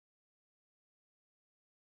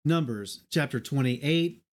Numbers chapter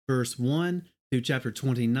 28, verse 1 through chapter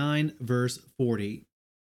 29, verse 40.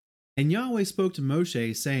 And Yahweh spoke to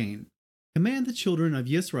Moshe, saying, Command the children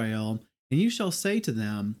of Israel, and you shall say to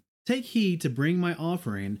them, Take heed to bring my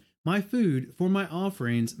offering, my food for my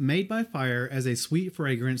offerings made by fire as a sweet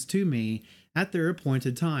fragrance to me at their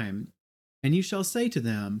appointed time. And you shall say to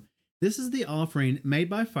them, This is the offering made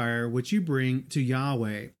by fire which you bring to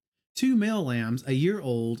Yahweh: 2 male lambs a year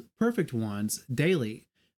old, perfect ones, daily,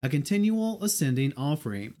 a continual ascending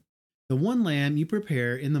offering. The one lamb you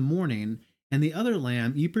prepare in the morning, and the other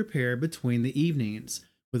lamb you prepare between the evenings,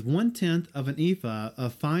 with 1/10 of an ephah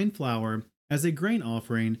of fine flour as a grain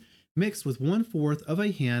offering, mixed with 1/4 of a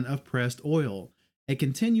hin of pressed oil, a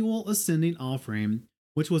continual ascending offering,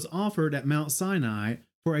 which was offered at Mount Sinai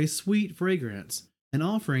for a sweet fragrance, an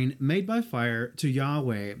offering made by fire to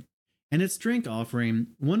Yahweh, and its drink offering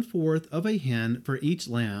 1/4 of a hin for each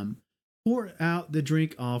lamb. Pour out the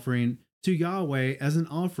drink offering to Yahweh as an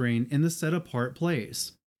offering in the set apart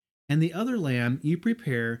place. And the other lamb you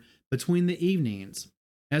prepare between the evenings.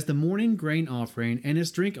 As the morning grain offering and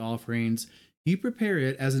its drink offerings, you prepare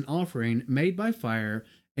it as an offering made by fire,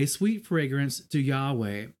 a sweet fragrance to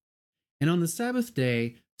Yahweh. And on the Sabbath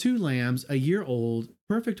day, 2 lambs a year old,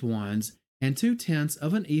 perfect ones, and 2/10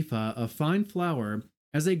 of an ephah of fine flour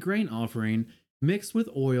as a grain offering, mixed with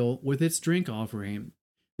oil with its drink offering.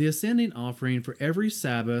 The ascending offering for every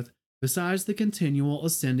Sabbath, besides the continual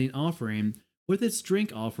ascending offering with its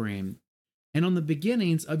drink offering. And on the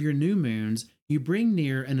beginnings of your new moons, you bring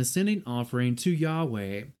near an ascending offering to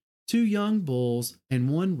Yahweh: 2 young bulls and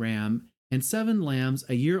 1 ram, and 7 lambs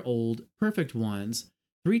a year old, perfect ones,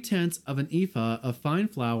 3/10 of an ephah of fine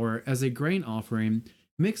flour as a grain offering,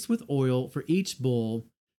 mixed with oil for each bull,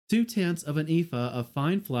 2/10 of an ephah of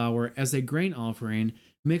fine flour as a grain offering,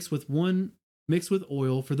 mixed with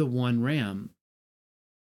oil for the 1 ram,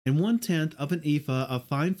 and 1/10 of an ephah of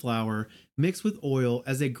fine flour mixed with oil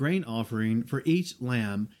as a grain offering for each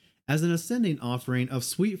lamb, as an ascending offering of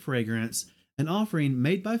sweet fragrance, an offering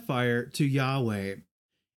made by fire to Yahweh.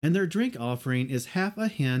 And their drink offering is half a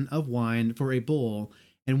hin of wine for a bull,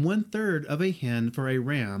 and 1/3 of a hin for a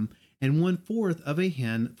ram, and 1/4 of a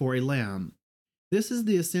hin for a lamb. This is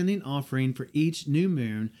the ascending offering for each new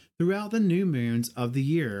moon throughout the new moons of the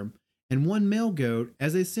year. And 1 male goat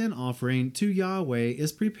as a sin offering to Yahweh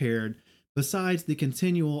is prepared, besides the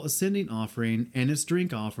continual ascending offering and its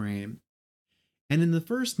drink offering. And in the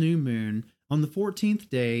first new moon, on the 14th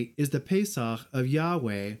day, is the Pesach of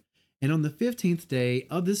Yahweh, and on the 15th day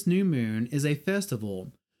of this new moon is a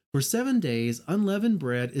festival. For 7 days unleavened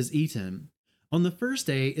bread is eaten. On the first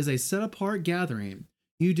day is a set-apart gathering.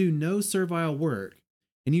 You do no servile work,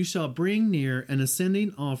 and you shall bring near an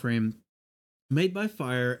ascending offering made by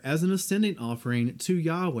fire as an ascending offering to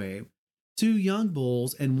Yahweh: 2 young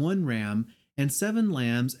bulls and 1 ram, and 7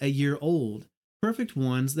 lambs a year old, perfect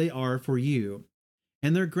ones they are for you.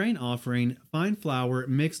 And their grain offering, fine flour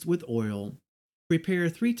mixed with oil. Prepare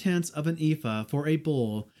 3/10 of an ephah for a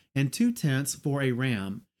bull, and 2/10 for a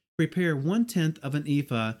ram. Prepare 1/10 of an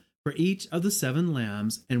ephah for each of the 7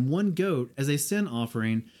 lambs, and 1 goat as a sin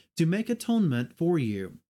offering to make atonement for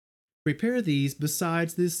you. Prepare these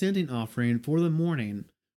besides the ascending offering for the morning,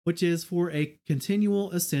 which is for a continual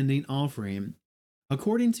ascending offering.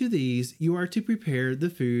 According to these, you are to prepare the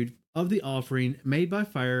food of the offering made by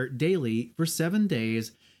fire daily for 7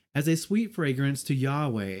 days as a sweet fragrance to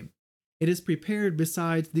Yahweh. It is prepared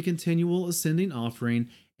besides the continual ascending offering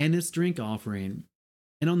and its drink offering.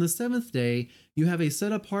 And on the 7th day, you have a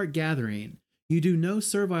set apart gathering. You do no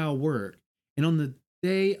servile work. And on the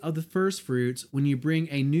day of the first fruits, when you bring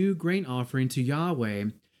a new grain offering to Yahweh,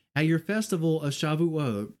 at your festival of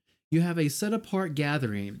Shavuot, you have a set apart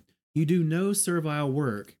gathering. You do no servile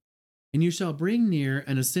work. And you shall bring near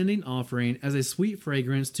an ascending offering as a sweet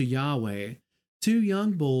fragrance to Yahweh: 2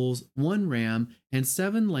 young bulls, 1 ram, and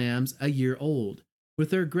 7 lambs a year old, with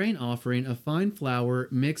their grain offering of fine flour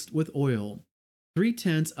mixed with oil.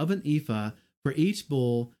 3/10 of an ephah for each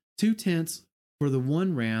bull, 2/10 for the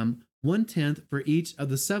 1 ram, 1/10 for each of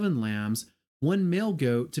the 7 lambs, 1 male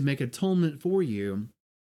goat to make atonement for you.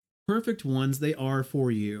 Perfect ones they are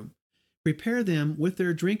for you. Prepare them with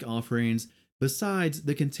their drink offerings, besides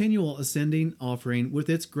the continual ascending offering with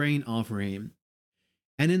its grain offering.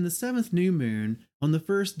 And in the 7th new moon, on the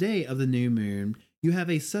first day of the new moon, you have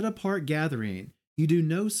a set apart gathering. You do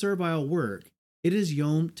no servile work. It is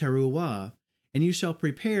Yom Teruah. And you shall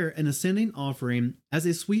prepare an ascending offering as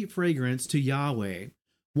a sweet fragrance to Yahweh: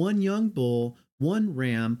 1 young bull, 1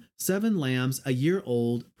 ram, 7 lambs a year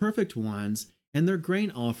old, perfect ones, and their grain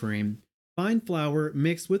offering, fine flour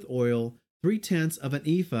mixed with oil, 3/10 of an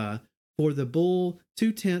ephah for the bull,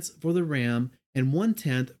 2/10 for the ram, and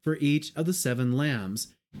 1/10 for each of the 7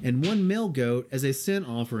 lambs, and 1 male goat as a sin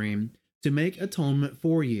offering to make atonement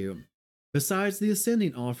for you. Besides the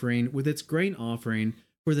ascending offering with its grain offering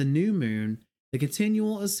for the new moon, the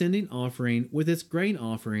continual ascending offering with its grain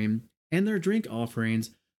offering, and their drink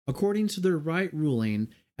offerings, according to their right ruling,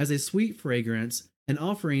 as a sweet fragrance, an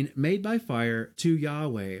offering made by fire to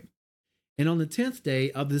Yahweh. And on the 10th day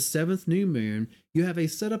of this 7th new moon, you have a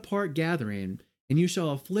set apart gathering, and you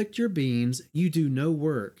shall afflict your beings, you do no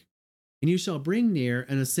work. And you shall bring near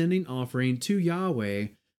an ascending offering to Yahweh,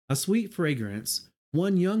 a sweet fragrance,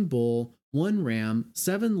 1 young bull, 1 ram,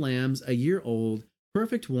 7 lambs a year old,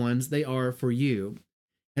 perfect ones they are for you.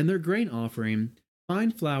 And their grain offering,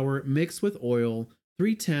 fine flour mixed with oil,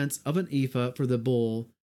 3/10 of an ephah for the bull,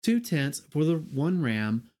 2/10 for the 1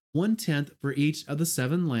 ram, 1/10 for each of the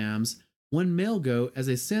 7 lambs, 1 male goat as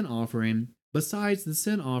a sin offering, besides the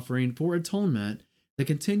sin offering for atonement, the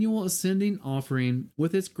continual ascending offering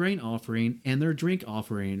with its grain offering and their drink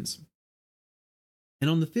offerings. And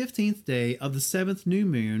on the 15th day of the 7th new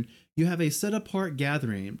moon, you have a set apart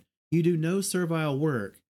gathering. You do no servile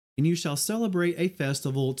work, and you shall celebrate a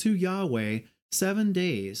festival to Yahweh 7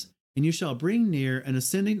 days, and you shall bring near an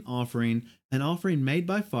ascending offering, an offering made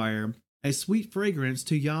by fire, a sweet fragrance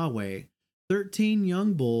to Yahweh, 13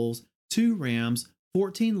 young bulls, 2 rams,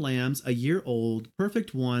 14 lambs a year old,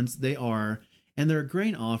 perfect ones they are, and their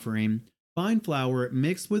grain offering, fine flour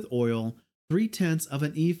mixed with oil, 3/10 of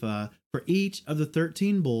an ephah for each of the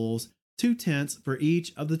 13 bulls, 2/10 for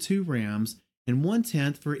each of the 2 rams, and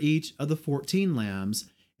 1/10 for each of the 14 lambs,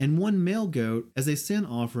 and 1 male goat as a sin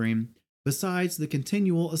offering, besides the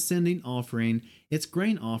continual ascending offering, its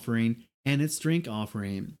grain offering, and its drink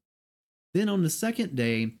offering. Then on the 2nd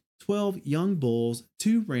day, 12 young bulls,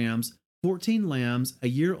 2 rams, 14 lambs a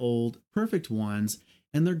year old, perfect ones,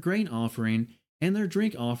 and their grain offering, and their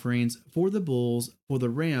drink offerings for the bulls, for the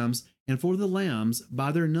rams, and for the lambs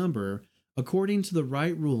by their number, according to the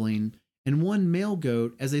right ruling, and 1 male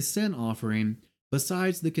goat as a sin offering,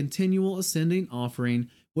 besides the continual ascending offering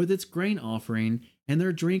with its grain offering, and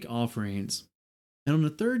their drink offerings. And on the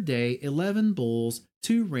 3rd day, 11 bulls,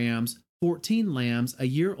 2 rams, 14 lambs a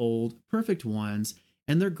year old, perfect ones,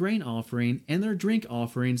 and their grain offering, and their drink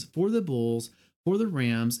offerings for the bulls, for the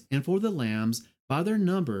rams, and for the lambs by their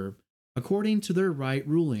number, according to their right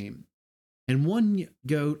ruling. And 1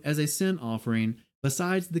 goat as a sin offering,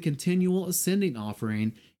 besides the continual ascending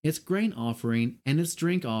offering, its grain offering, and its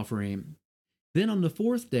drink offering. Then on the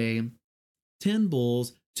 4th day, 10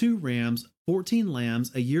 bulls, 2 rams, 14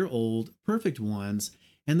 lambs a year old, perfect ones,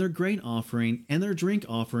 and their grain offering, and their drink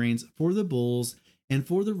offerings for the bulls, and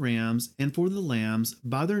for the rams, and for the lambs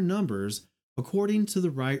by their numbers, according to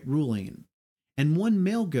the right ruling. And 1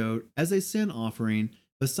 male goat as a sin offering,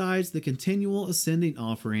 besides the continual ascending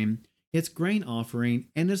offering, its grain offering,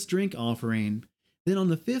 and its drink offering. Then on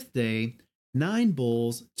the 5th day, 9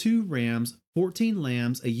 bulls, 2 rams, 14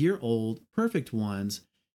 lambs a year old, perfect ones,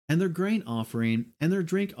 and their grain offering, and their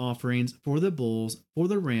drink offerings for the bulls, for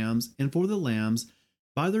the rams, and for the lambs,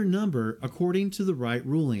 by their number according to the right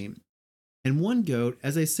ruling. And 1 goat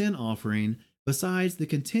as a sin offering, besides the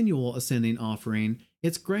continual ascending offering,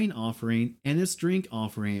 its grain offering, and its drink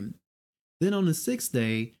offering. Then on the 6th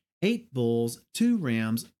day, 8 bulls, 2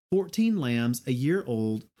 rams, 14 lambs a year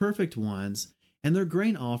old, perfect ones, and their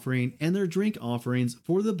grain offering, and their drink offerings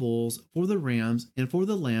for the bulls, for the rams, and for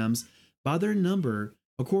the lambs, by their number,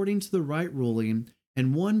 according to the right ruling,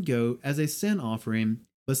 and 1 goat as a sin offering,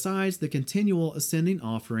 besides the continual ascending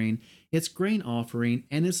offering, its grain offering,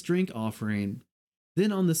 and its drink offering.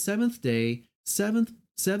 Then on the 7th day,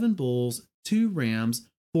 7 bulls, 2 rams,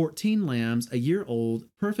 14 lambs a year old,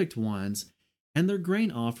 perfect ones, and their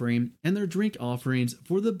grain offering, and their drink offerings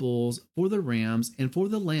for the bulls, for the rams, and for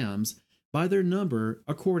the lambs, by their number,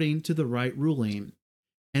 according to the right ruling.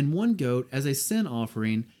 And 1 goat as a sin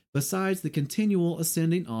offering, besides the continual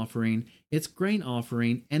ascending offering, its grain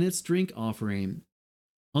offering, and its drink offering.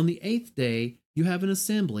 On the 8th day, you have an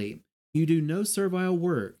assembly. You do no servile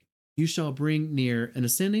work. You shall bring near an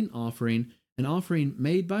ascending offering, an offering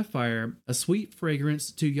made by fire, a sweet fragrance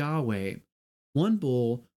to Yahweh. 1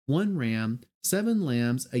 bull, 1 ram, 7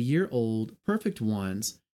 lambs a year old, perfect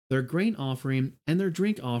ones, their grain offering, and their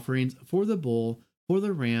drink offerings for the bull, for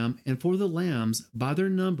the ram, and for the lambs by their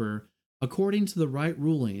number, according to the right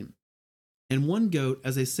ruling. And 1 goat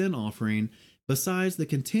as a sin offering, besides the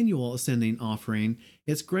continual ascending offering,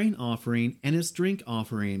 its grain offering, and its drink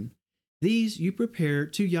offering. These you prepare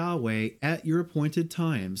to Yahweh at your appointed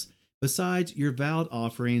times, besides your vowed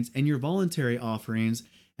offerings and your voluntary offerings,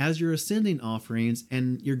 as your ascending offerings,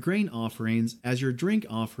 and your grain offerings as your drink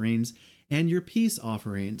offerings, and your peace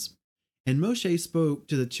offerings. And Moshe spoke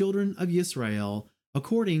to the children of Israel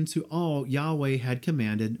according to all Yahweh had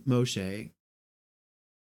commanded Moshe.